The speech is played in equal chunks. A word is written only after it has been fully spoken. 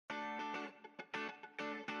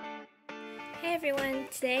Hey everyone,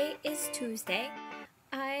 today is Tuesday.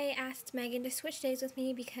 I asked Megan to switch days with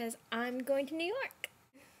me because I'm going to New York.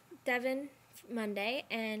 Devin Monday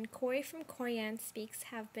and Corey from Corian Speaks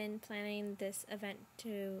have been planning this event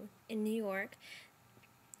in New York.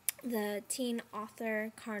 The teen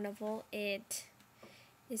author Carnival. It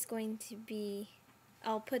is going to be,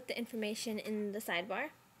 I'll put the information in the sidebar.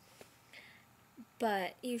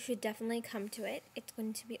 But you should definitely come to it. It's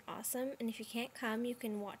going to be awesome. And if you can't come, you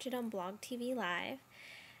can watch it on Blog TV Live.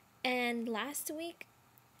 And last week,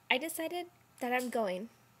 I decided that I'm going.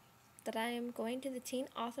 That I am going to the Teen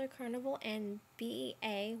Author Carnival and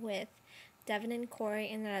BEA with Devin and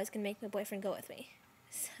Corey, and that I was going to make my boyfriend go with me.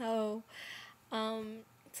 So,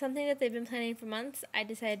 something that they've been planning for months, I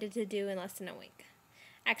decided to do in less than a week.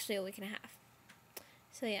 Actually, a week and a half.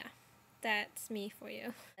 So yeah. That's me for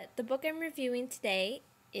you. The book I'm reviewing today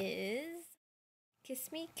is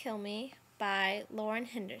Kiss Me, Kill Me by Lauren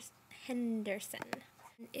Henderson.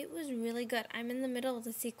 It was really good. I'm in the middle of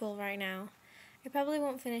the sequel right now. I probably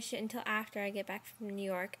won't finish it until after I get back from New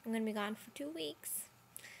York. I'm going to be gone for 2 weeks.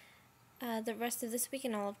 The rest of this week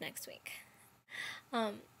and all of next week.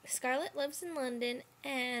 Scarlett lives in London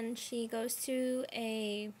and she goes to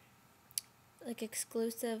a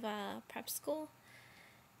exclusive prep school.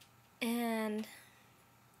 And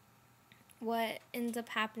what ends up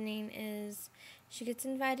happening is she gets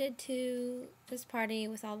invited to this party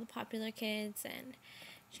with all the popular kids, and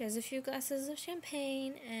she has a few glasses of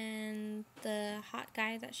champagne, and the hot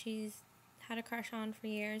guy that she's had a crush on for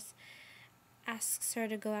years asks her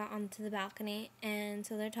to go out onto the balcony, and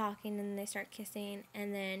so they're talking and they start kissing,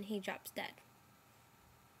 and then he drops dead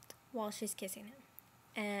while she's kissing him.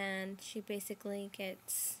 And she basically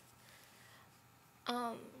gets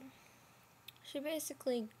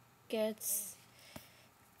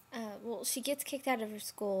she gets kicked out of her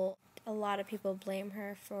school. A lot of people blame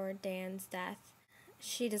her for Dan's death.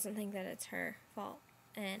 She doesn't think that it's her fault,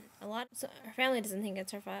 and her family doesn't think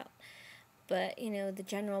it's her fault, but the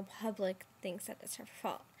general public thinks that it's her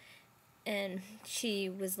fault. And she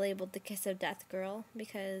was labeled the Kiss of Death girl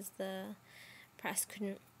because the press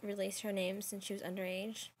couldn't release her name since she was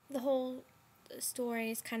underage. The whole story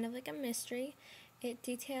is kind of like a mystery. It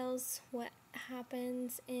details what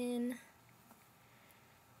happens in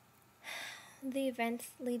the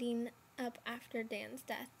events leading up after Dan's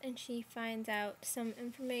death, and she finds out some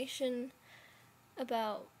information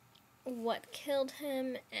about what killed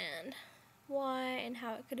him and why and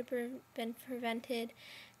how it could have been prevented,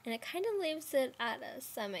 and it kind of leaves it at a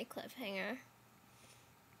semi-cliffhanger,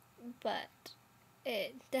 but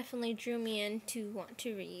it definitely drew me in to want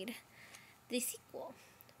to read the sequel,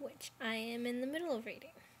 which I am in the middle of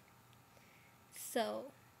reading.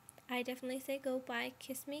 So, I definitely say go buy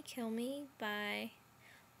Kiss Me, Kill Me by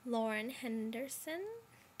Lauren Henderson.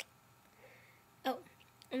 Oh,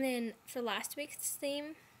 and then for last week's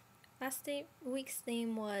theme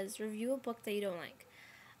was review a book that you don't like.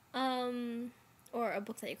 Or a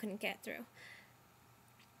book that you couldn't get through.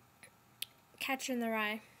 Catcher in the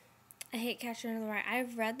Rye. I hate Catcher in the Rye.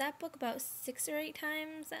 I've read that book about 6 or 8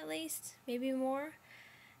 times at least, maybe more.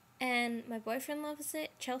 And my boyfriend loves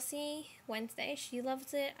it. Chelsea Wednesday, she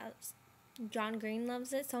loves it. John Green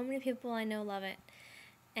loves it. So many people I know love it.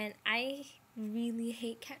 And I really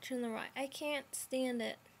hate Catcher in the Rye. I can't stand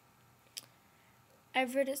it.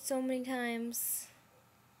 I've read it so many times.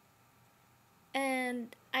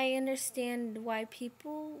 And I understand why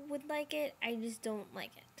people would like it. I just don't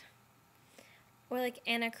like it. Or like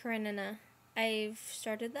Anna Karenina. I've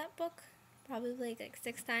started that book probably like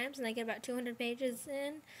 6 times, and I get about 200 pages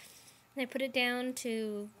in, and I put it down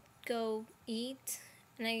to go eat,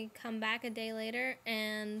 and I come back a day later,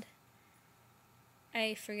 and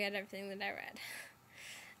I forget everything that I read.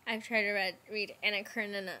 I've tried to read Anna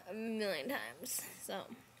Karenina a million times, so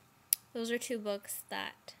those are 2 books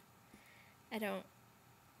that I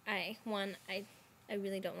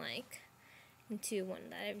really don't like, and 2, one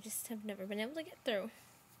that I just have never been able to get through.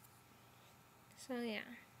 So yeah.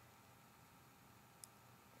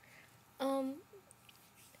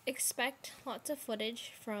 Expect lots of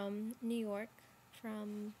footage from New York,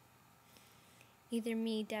 from either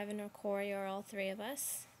me, Devin, or Corey, or all 3 of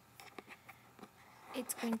us.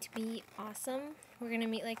 It's going to be awesome. We're going to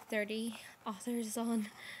meet like 30 authors on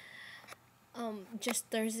just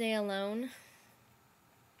Thursday alone.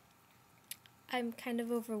 I'm kind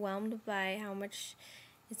of overwhelmed by how much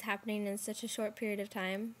is happening in such a short period of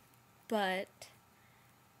time, but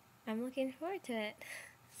I'm looking forward to it.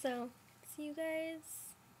 So, see you guys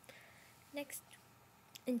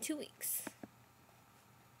in 2 weeks.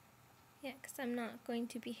 Yeah, because I'm not going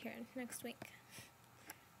to be here next week.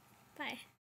 Bye.